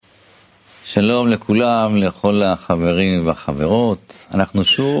שלום לכולם, לכל החברים והחברות. אנחנו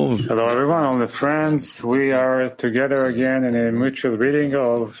שוב. Hello everyone, all the friends. We are together again in a mutual reading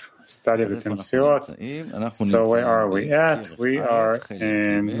of study of the Ten Sefirot. So where are we at? We are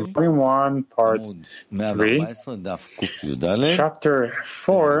in Volume 1, Part 3, Chapter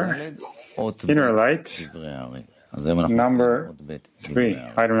 4, Inner Light, number 3,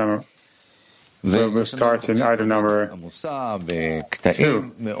 item number. So we'll start in item number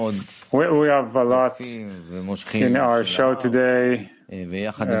 2. We have a lot in our show today. Very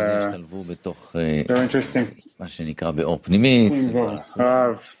interesting things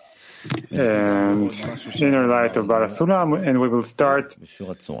of and inner light of Baal HaSulam, and we will start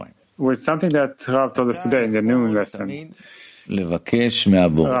with something that Rav told us today in the noon lesson.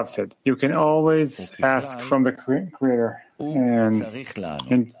 Rav said, you can always ask from the Creator,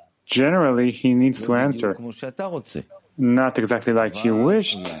 and generally, he needs to answer. Not exactly like you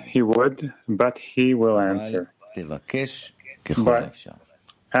wished he would, but he will answer. But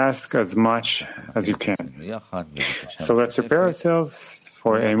ask as much as you can. So let's prepare ourselves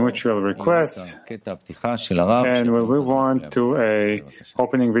for a mutual request, and we'll move on to an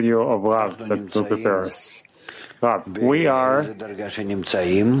opening video of Rav that will prepare us. Rav, we are at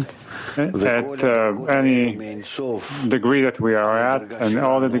any degree that we are at, and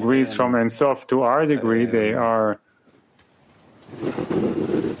all the degrees from Ein Sof to our degree, they are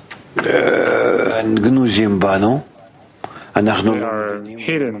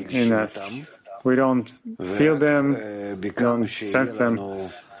hidden in us. We don't feel them, don't sense them,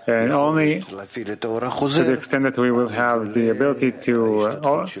 and only to the extent that we will have the ability to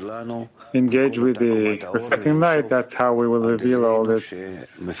engage with the reflecting light, that's how we will reveal all these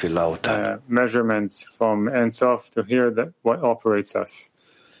measurements from Ein Sof to hear that what operates us.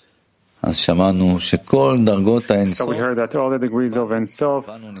 So we heard that all the degrees of Ein Sof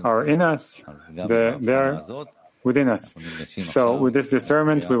are in us, they're within us. So with this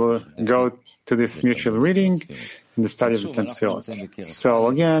discernment, we will go to this mutual reading in the study of the Ten Sefirot. So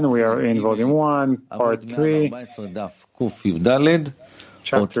again, we are in Volume 1, Part 3,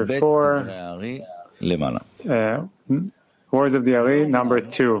 Chapter 4, Words of the Ari, number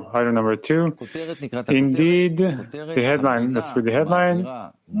 2, item number 2. Indeed, the headline, let's read the headline.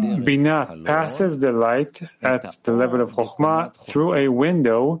 Binah passes the light at the level of Chokhmah through a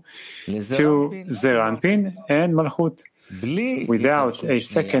window to Zeranpin and Malchut, without a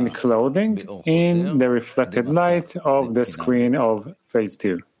second clothing in the reflected light of the screen of phase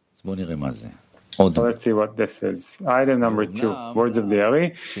 2. So let's see what this is. Item number 2, words of the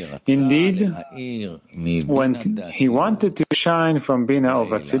Ari. Indeed, when he wanted to shine from Bina of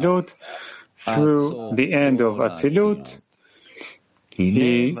Atzilut through the end of Atzilut,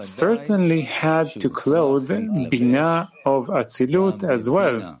 he certainly had to clothe Bina of Atzilut as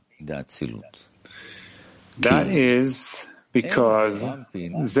well. That is because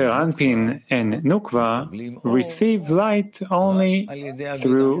Zeranpin and Nukva receive light only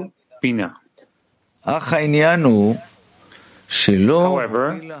through Bina. However,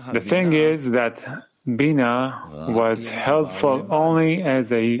 the thing is that Bina was helpful only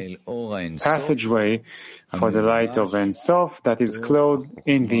as a passageway for the light of Ein Sof that is clothed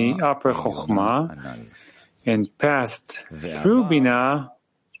in the upper Chokhmah and passed through Bina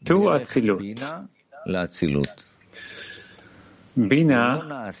to Atzilut.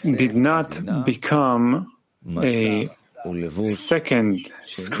 Bina did not become a second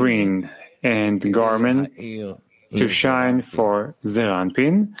screen and garment to shine for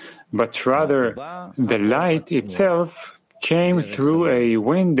Zeranpin, but rather the light itself came through a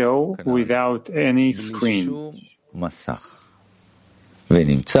window without any screen.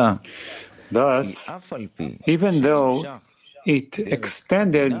 Thus, even though it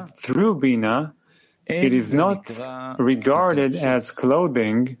extended through Bina, it is not regarded as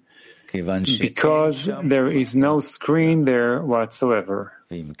clothing because there is no screen there whatsoever.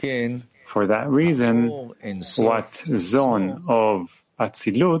 For that reason, what zone of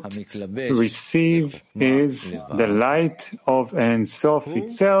Atzilut receive is the light of Ein Sof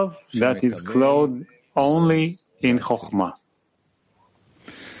itself that is clothed only in Chokhmah.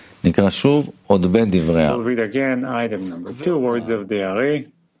 We'll read again item number 2, words of the Ari.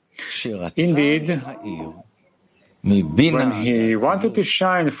 Indeed, when he wanted to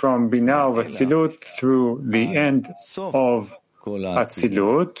shine from Bina of Atzilut through the end of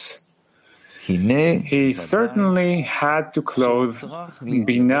Atzilut, he certainly had to clothe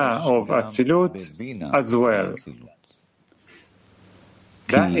Bina of Atzilut as well.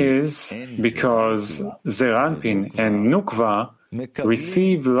 That is because Zeranpin and Nukva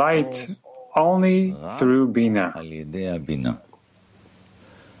receive light only through Bina.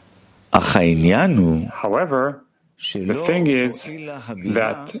 However, the thing is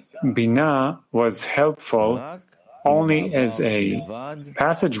that Binah was helpful only as a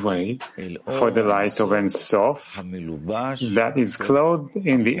passageway for the light of Ein Sof that is clothed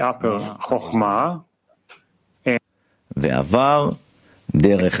in the upper Chokhmah and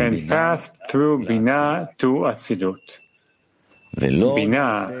passed through Binah to Atzilut.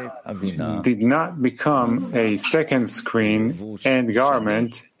 Binah did not become a second screen and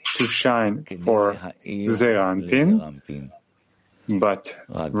garment to shine for Zeranpin, but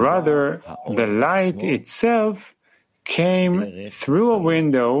rather the light itself came through a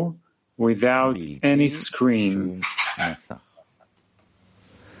window without any screen.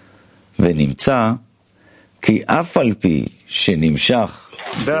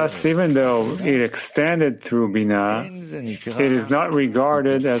 Thus, even though it extended through Binah, it is not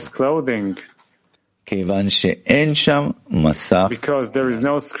regarded as clothing, because there is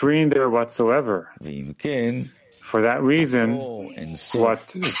no screen there whatsoever. For that reason,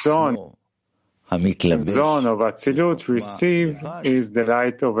 what Zon of Atzilut receive is the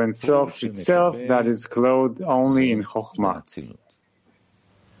light of Ein Sof itself that is clothed only in Chokhmah.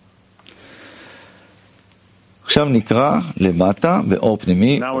 Now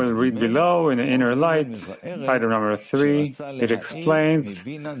we'll read below in the inner light, item number 3. It explains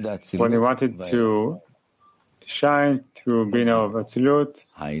when he wanted to shine through Binah of Atzilut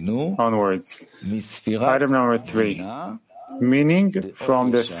onwards. Item number 3. Meaning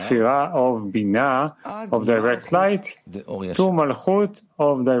from the Sefirah of Binah of direct light to Malchut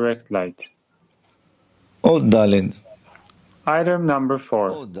of direct light. Item number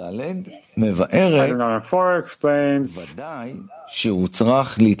 4. Item number 4 explains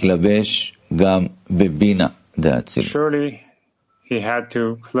surely he had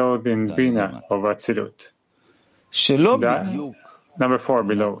to clothe in Binah of Atzilut. Number 4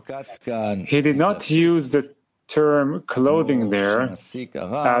 below. He did not use the term clothing there,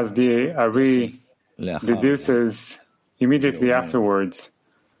 as the Ari deduces immediately afterwards,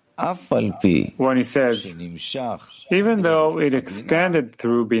 when he says, even though it extended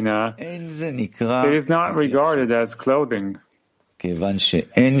through Binah, it is not regarded as clothing,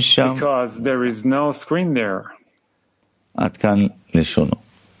 because there is no screen there. Has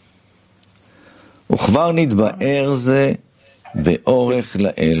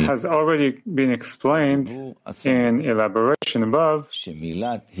already been explained in elaboration above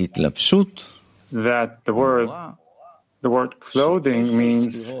that the word clothing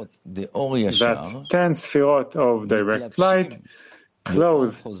means that 10 Sefirot of direct light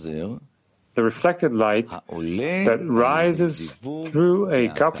clothe the reflected light that rises through a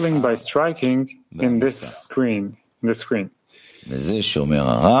coupling by striking in the screen. This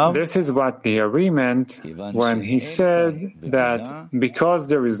is what the Ari meant when he said that because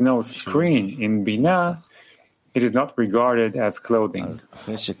there is no screen in Binah, it is not regarded as clothing.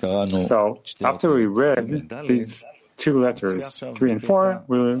 So, after we read these 2 letters, 3 and 4,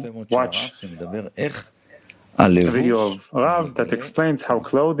 we'll watch a video of Rav that explains how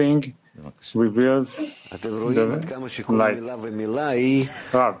clothing reveals the light.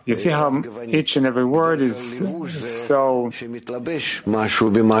 Rav, you see how each and every word is has so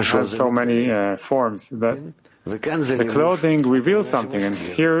many forms. That the clothing reveals something, and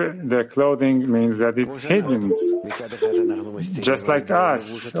here the clothing means that it hidden. Just like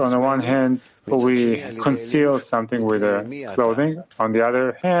us, on the one hand, we conceal something with the clothing. On the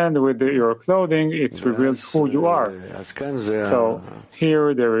other hand, with your clothing, it's revealed who you are. So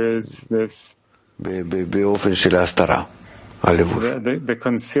here there is this the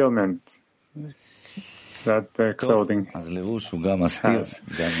concealment that the clothing has.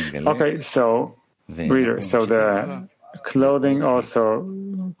 Okay, so reader, so the clothing also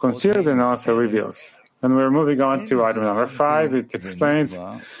conceals and also reveals. And we're moving on to item number 5. It explains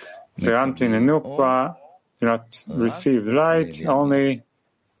Zeranpin and Nukba do not receive light only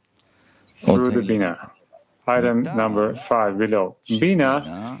through the Binah. Item number 5 below.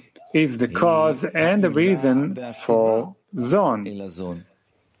 Binah is the cause and the reason for Zon.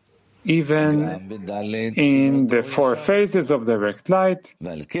 Even in the 4 phases of direct light,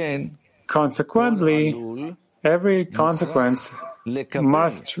 consequently, every consequence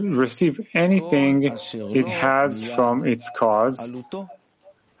must receive anything it has from its cause,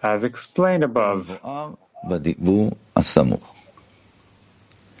 as explained above.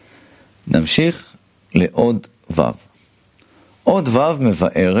 נמשיך לעוד ו'. עוד ו'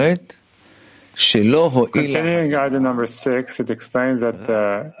 מבארת שלא הועילה. Continuing item number 6, it explains that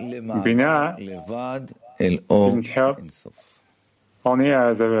Binah didn't help only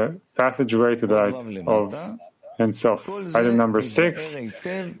as a passageway to the light of Ein Sof. Item number 6.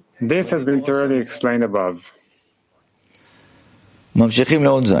 This has been thoroughly explained above.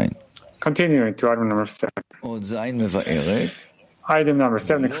 Continuing to item number 7. Item number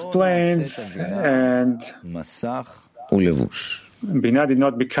 7 explains, and Binah did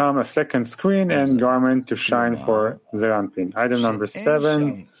not become a second screen and garment to shine for Zeranpin. Item number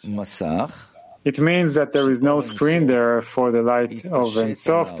 7, it means that there is no screen there for the light of Ein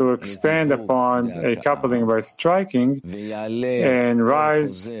Sof to expand upon a coupling by striking and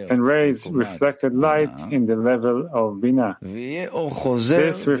raise reflected light in the level of Binah.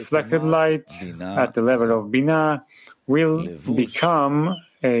 This reflected light at the level of Binah will become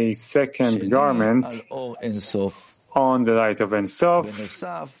a second garment on the light of Ein Sof,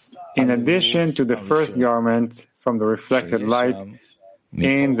 in addition to the first garment from the reflected light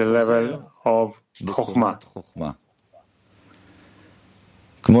in the level of Chokhmah.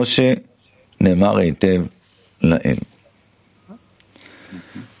 כמו שנאמר היטב לאל.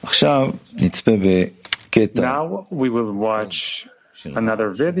 עכשיו נצפה בקטע. Now we will watch another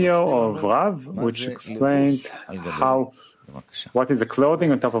video of Rav, which explains what is the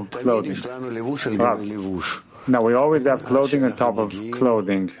clothing on top of clothing. Rav. Now we always have clothing on top of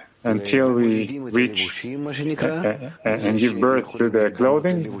clothing until we reach and give birth to the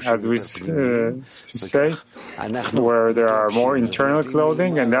clothing, as we say, where there are more internal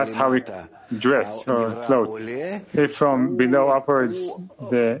clothing, and that's how we dress or clothe. If from below upwards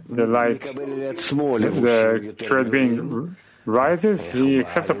the light, the created being rises, he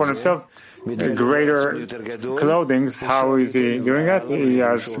accepts upon himself greater clothing. How is he doing that? He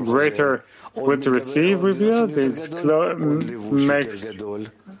has greater will to receive revealed. His makes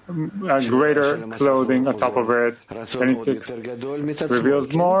a greater clothing on top of it, and it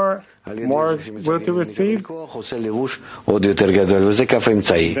reveals more will to receive.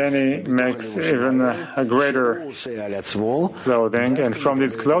 Then he makes even a greater clothing, and from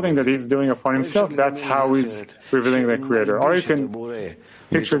this clothing that he's doing upon himself, that's how he's revealing the Creator. Or you can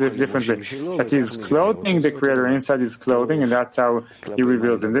picture this differently, that he's clothing the Creator inside his clothing, and that's how he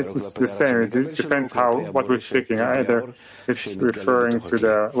reveals him. This is the same. It depends what we're speaking. Either it's referring to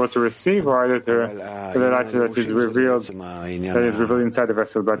the what to receive, or either to the light that is revealed inside the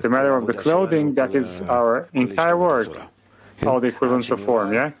vessel. But the matter of the clothing, that is our entire work, all the equivalence of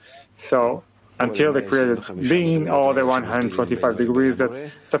form. Yeah. So until the created being, all the 125 degrees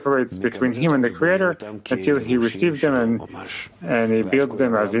that separates between him and the Creator, until he receives them and he builds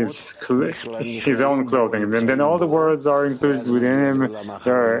them as his own clothing. And then all the worlds are included within him,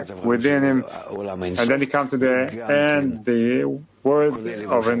 they're within him, and then he comes to the end, the world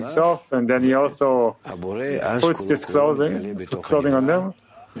of Ein Sof, and then he also puts this clothing on them,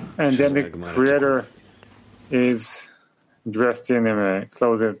 and then the Creator is dressed in him,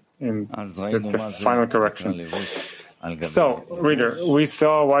 clothed in. That's the final correction. So, reader, we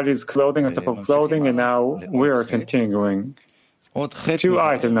saw what is clothing on top of clothing, and now we are continuing to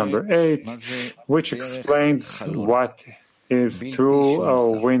item number 8, which explains what is through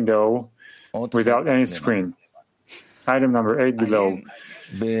a window without any screen. Item number 8 below.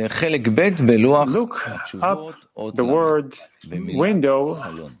 Look up the word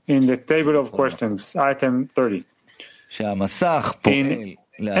window in the table of questions, item 30.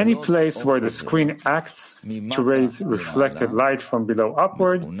 In any place where the screen acts to raise reflected light from below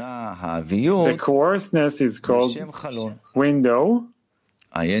upward, the coarseness is called window.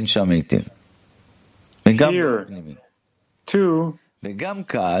 Here, too,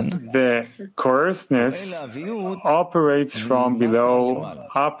 the coarseness operates from below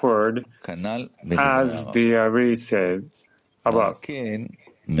upward, as the Ari says above. For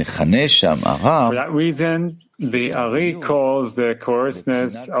that reason, the Ari calls the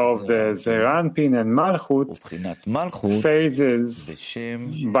coarseness of the Zeranpin and Malchut phases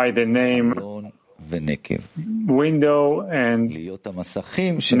by the name window and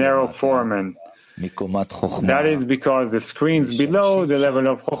narrow foramen. That is because the screens below the level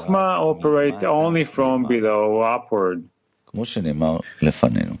of Chokhmah operate only from below upward.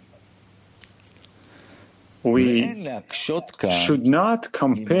 We should not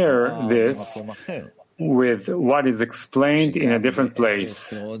compare this with what is explained in a different place,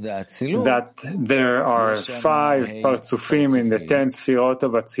 that there are 5 partsufim in the 10 Sefirot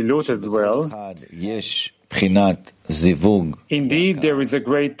of Atzilut as well. Indeed, there is a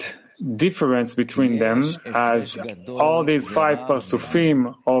great difference between them, as all these 5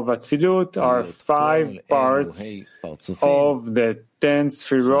 partsufim of Atzilut are 5 parts of the 10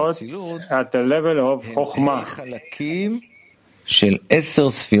 Sefirot at the level of Chokhmah. This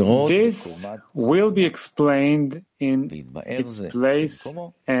will be explained in its place,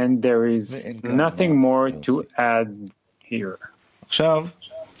 and there is nothing more to add here.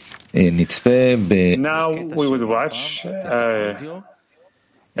 Now we would watch an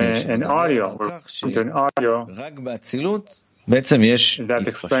audio. That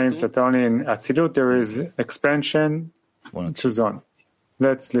explains that only in Atzilut there is expansion to zone.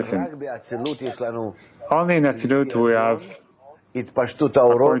 Let's listen. Only in Atzilut we have,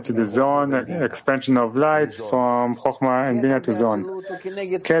 according to the zone, expansion of lights from Chokhmah and Bina to zone.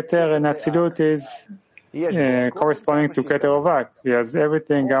 Keter and Atzilut is corresponding to Keter Ovak. He has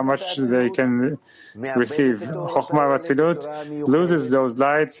everything, how much they can receive. Chokhmah Atzilut loses those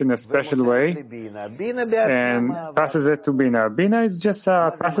lights in a special way and passes it to Bina. Bina is just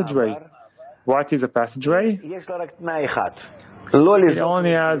a passageway. What is a passageway? It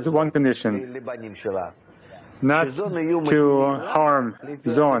only has one condition: not to harm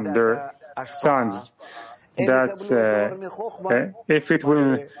zone, their sons. That if it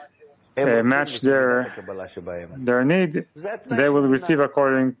will match their need, they will receive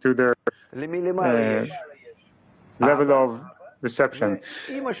according to their level of reception.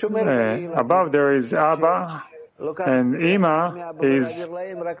 Above there is Abba, and Ima is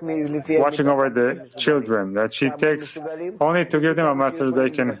watching over the children, that she takes only to give them a message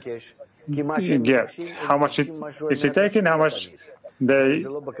they can get. How much is she taking? How much they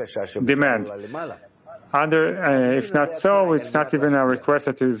demand. If not so, it's not even a request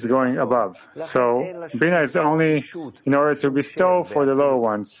that is going above. So Bina is only in order to bestow for the lower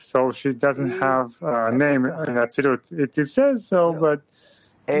ones. So she doesn't have a name in Atzilut. It says so, but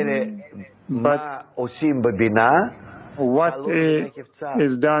what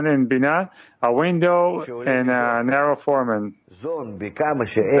is done in Bina? A window and a narrow foreman. That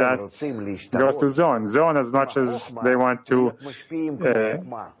goes to zone. Zone as much as they want to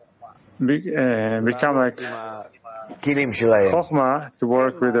become like Chokhmah to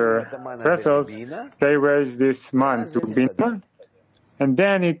work with their vessels, they raise this man to Bina, and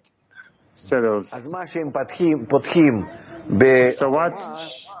then it settles. So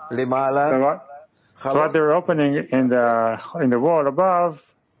what they're opening in the wall above,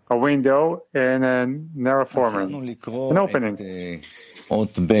 a window and a narrow foreman, an opening.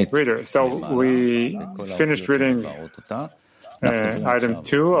 Reader. So we finished reading item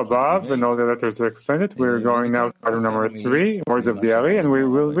 2 above, and all the letters to explain it. We're going now to item number 3, words of the Ari, and we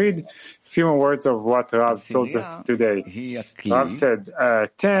will read a few more words of what Rav told us today. Rav said,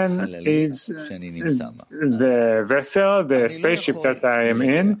 10 is the vessel, the spaceship that I am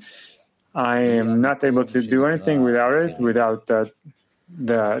in. I am not able to do anything without it, without the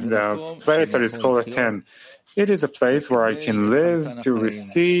place that is called a 10. It is a place where I can live to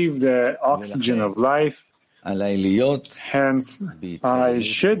receive the oxygen of life. Hence, I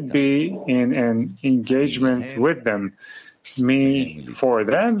should be in an engagement with them, me for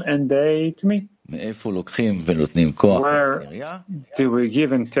them, and they to me. Where do we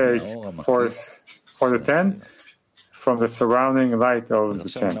give and take for the 10? From the surrounding light of the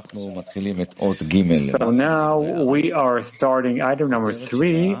 10. So now we are starting item number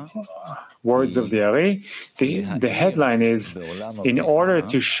 3, words of the Ari. The headline is, in order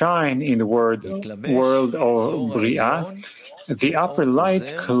to shine in the world of Bria, the upper light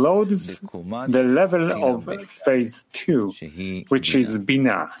clothes the level of phase 2, which is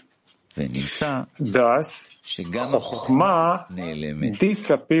Bina. Thus, Chokhmah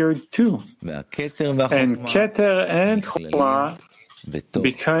disappeared too, and Keter and Chokhmah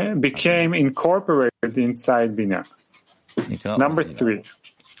became incorporated inside Bina. Number 3,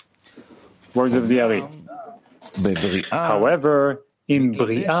 words of the Ari. However, in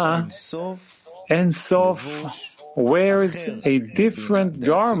Bria, Ein Sof wears a different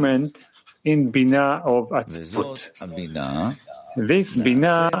garment in Bina of Atzilut. This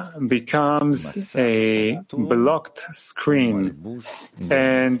Bina becomes a blocked screen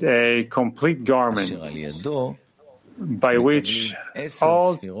and a complete garment by which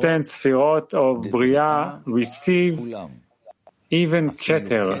all 10 Sefirot of Bria receive, even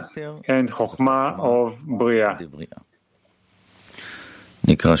Keter and Chokhmah of Bria.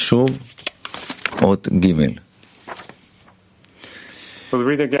 We'll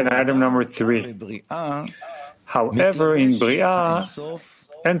read again item number 3. However, in Bria,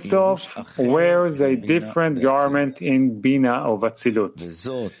 Ein Sof wears a different garment in Bina of Atzilut.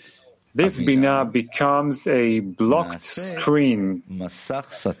 This Bina becomes a blocked screen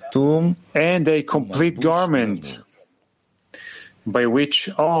and a complete garment by which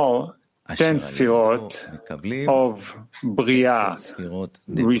all 10 Sefirot of Bria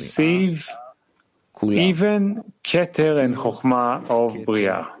receive, even Keter and Chokhmah of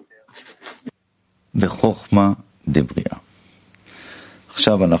Bria. בחוכמה דבריאה.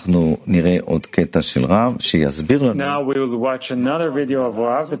 עכשיו אנחנו נראה עוד קטע של רב שיסביר לנו. Now we will watch another video of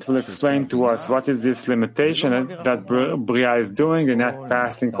Rav that will explain to us what is this limitation that Bria is doing and not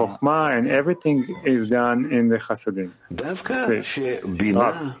passing Chokhmah, and everything is done in the Chasadim.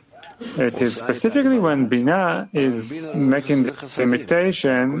 It is specifically when Bina is making the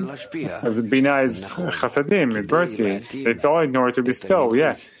limitation, as Bina is Chasadim, is mercy. It's all in order to bestow,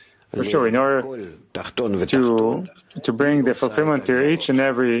 yeah, for sure, in order to bring the fulfillment to each and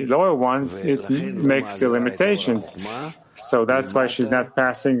every lower ones, it makes the limitations. So that's why she's not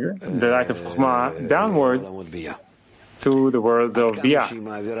passing the light of Chokhmah downward to the worlds of Bia.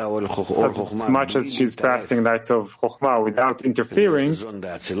 As much as she's passing lights of Chokhmah without interfering to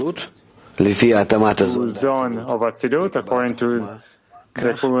zone of Atzilut, according to the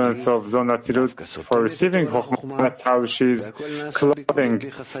equivalence of zone Atzilut for receiving Chokhmah, that's how she's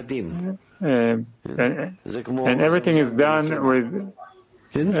clothing. And everything is done with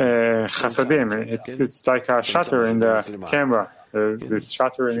Chasadim. It's like a shutter in the camera. This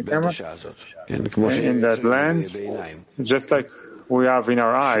shutter in the camera, in that lens, just like we have in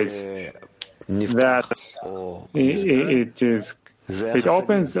our eyes, that it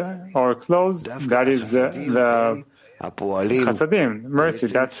opens or closes. That is the Chasadim, mercy.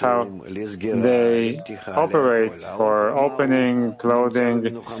 That's how they operate for opening, clothing.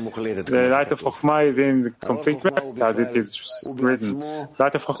 The light of Chokhmah is in complete rest, as it is written.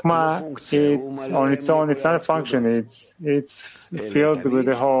 Light of Chokhmah, it's on its own, it's not a function. It's filled with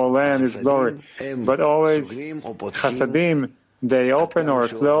the whole land, its glory. But always, Chasadim, they open or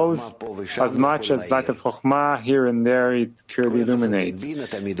close as much as light of Chokhmah here and there it could illuminate.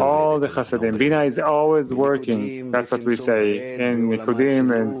 All the Chasadim. Bina is always working. That's what we say in Nikudim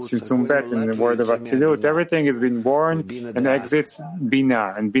and Tzimtzum Bet in the word of Atzilut. Everything has been born and exits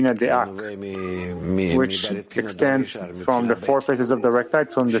Bina and Bina De'ak, which extends from the four faces of the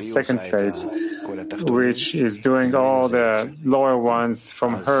rectite from the second phase, which is doing all the lower ones.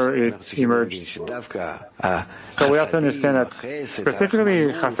 From her it emerges. So we have to understand that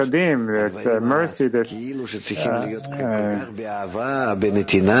specifically Chasadim, this mercy, this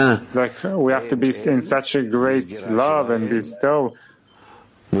like we have to be in such a great love and bestow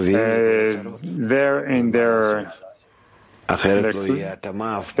there in their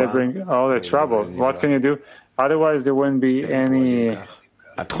they bring all the trouble. What can you do? Otherwise there wouldn't be any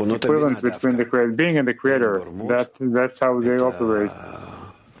equivalence between the created being and the creator. That's how they operate.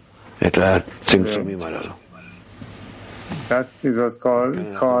 That is what's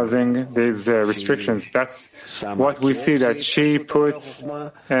causing these restrictions. That's what we see, that she puts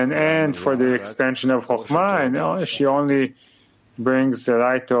an end for the expansion of Chokhmah, and she only brings the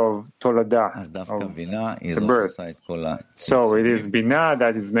light of Toladah, of the birth. So it is Binah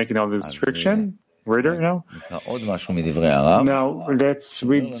that is making all the restriction. Reader, now let's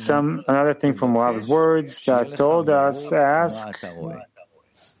read another thing from Rav's words that told us, ask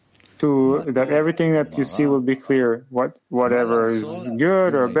that everything that you see will be clear. Whatever is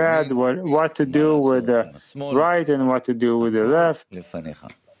good or bad, what to do with the right and what to do with the left.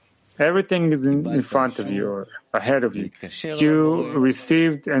 Everything is in front of you or ahead of you. You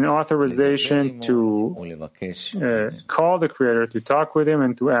received an authorization to call the Creator, to talk with Him,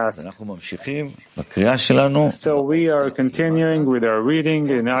 and to ask. So we are continuing with our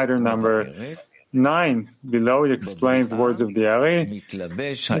reading in item number 9. Below it explains words of the Ari.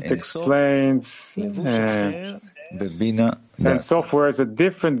 It explains and so wears a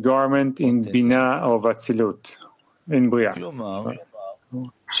different garment in Bina of Atzilut, in Bria.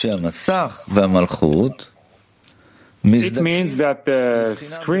 It means that the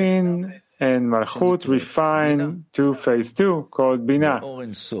screen and Malchut refine to phase 2, called Bina.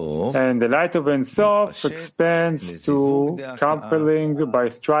 And the light of Ein Sof expands to compelling by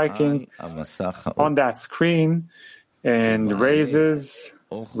striking on that screen and raises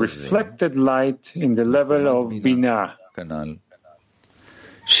reflected light in the level of Bina.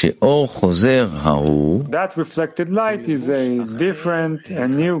 That reflected light is a different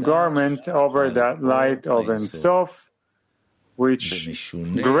and new garment over that light of Ein Sof, which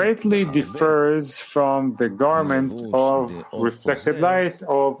greatly differs from the garment of reflected light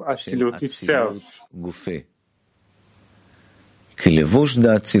of Atzilut itself. כי לבוש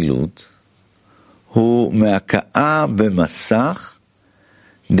דאצילות הוא מהכאה במסך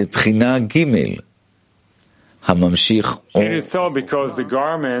דבחינה ג' הממשיך אור. It is so because the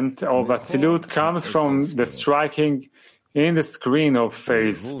garment of Atzilut comes from the striking in the screen of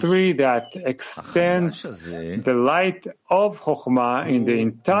phase 3 that extends the light of Chokhmah in the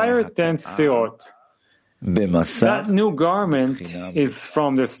entire Ten Sefirot, That new garment is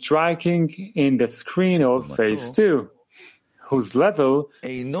from the striking in the screen of phase 2, whose level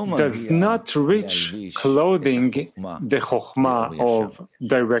does not reach clothing the chokhmah of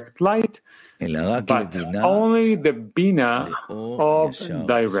direct light, but only the bina of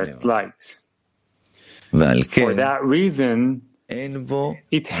direct light. For that reason,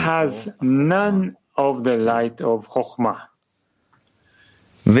 it has none of the light of chokhmah.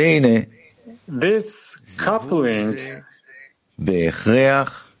 This coupling is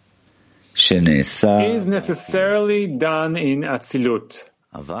necessarily done in Atzilut.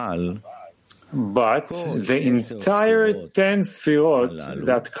 But the entire 10 Sefirot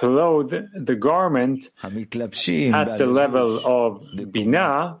that clothe the garment at the level of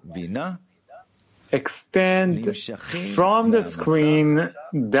Binah extend from the screen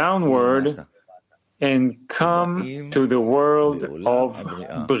downward and come to the world of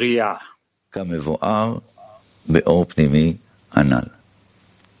Bria. So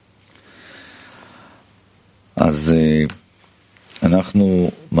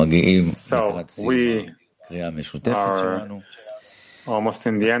we are almost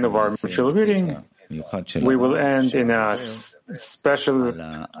in the end of our mutual reading. We will end in a special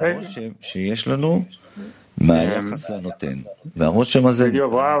video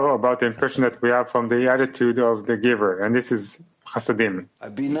about the impression that we have from the attitude of the giver, and this is Chasadim,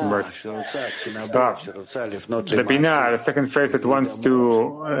 mercy. The Binah, the second phase that wants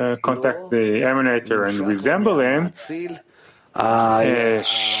to contact the emanator and resemble him,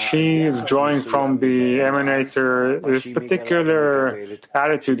 she is drawing from the emanator this particular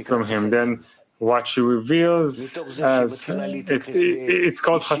attitude from him. Then what she reveals as it's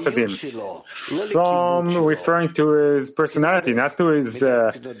called Chasadim, from referring to his personality, not to his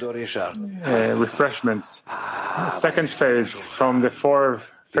refreshments. Second phase from the 4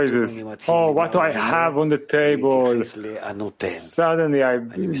 phases. Oh, what do I have on the table? Suddenly I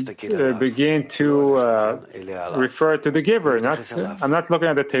begin to refer to the giver. I'm not looking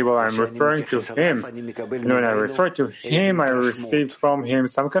at the table, I'm referring to him. And when I refer to him, I receive from him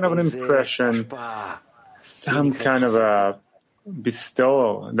some kind of an impression, some kind of a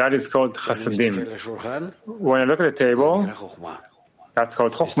bestowal. That is called Chasadim. When I look at the table, that's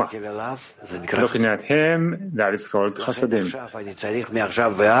called Chokhmah. Looking at him, that is called Chasadim.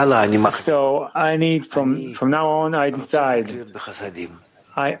 So I need, from now on, I decide,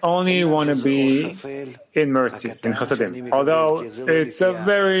 I only want to be in mercy, in Chasadim. Although it's a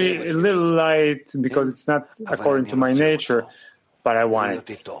very little light, because it's not according to my nature, but I want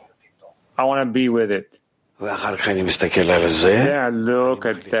it. I want to be with it. Yeah, look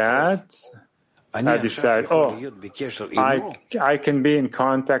at that. I decide, I can be in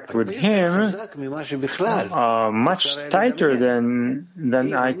contact with him much tighter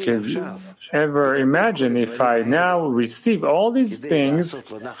than I could ever imagine if I now receive all these things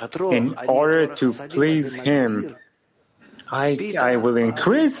in order to please him. I will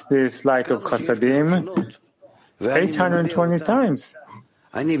increase this light of Chasadim 820 times.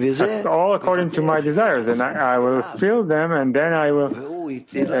 All according to my desires, and I will feel them, and then I will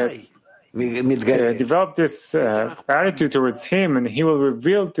develop this attitude towards him, and he will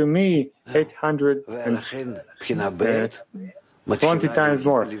reveal to me 820 times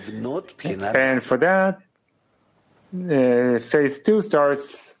more. And for that, phase 2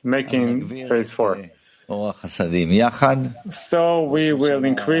 starts making phase 4. So we will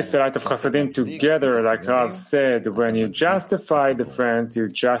increase the light of Chasadim together, like Rav said. When you justify the friends, you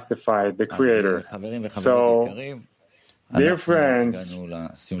justify the Creator. So, dear friends,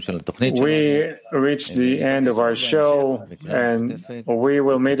 we reached the end of our show, and we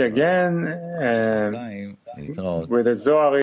will meet again with the Zohar.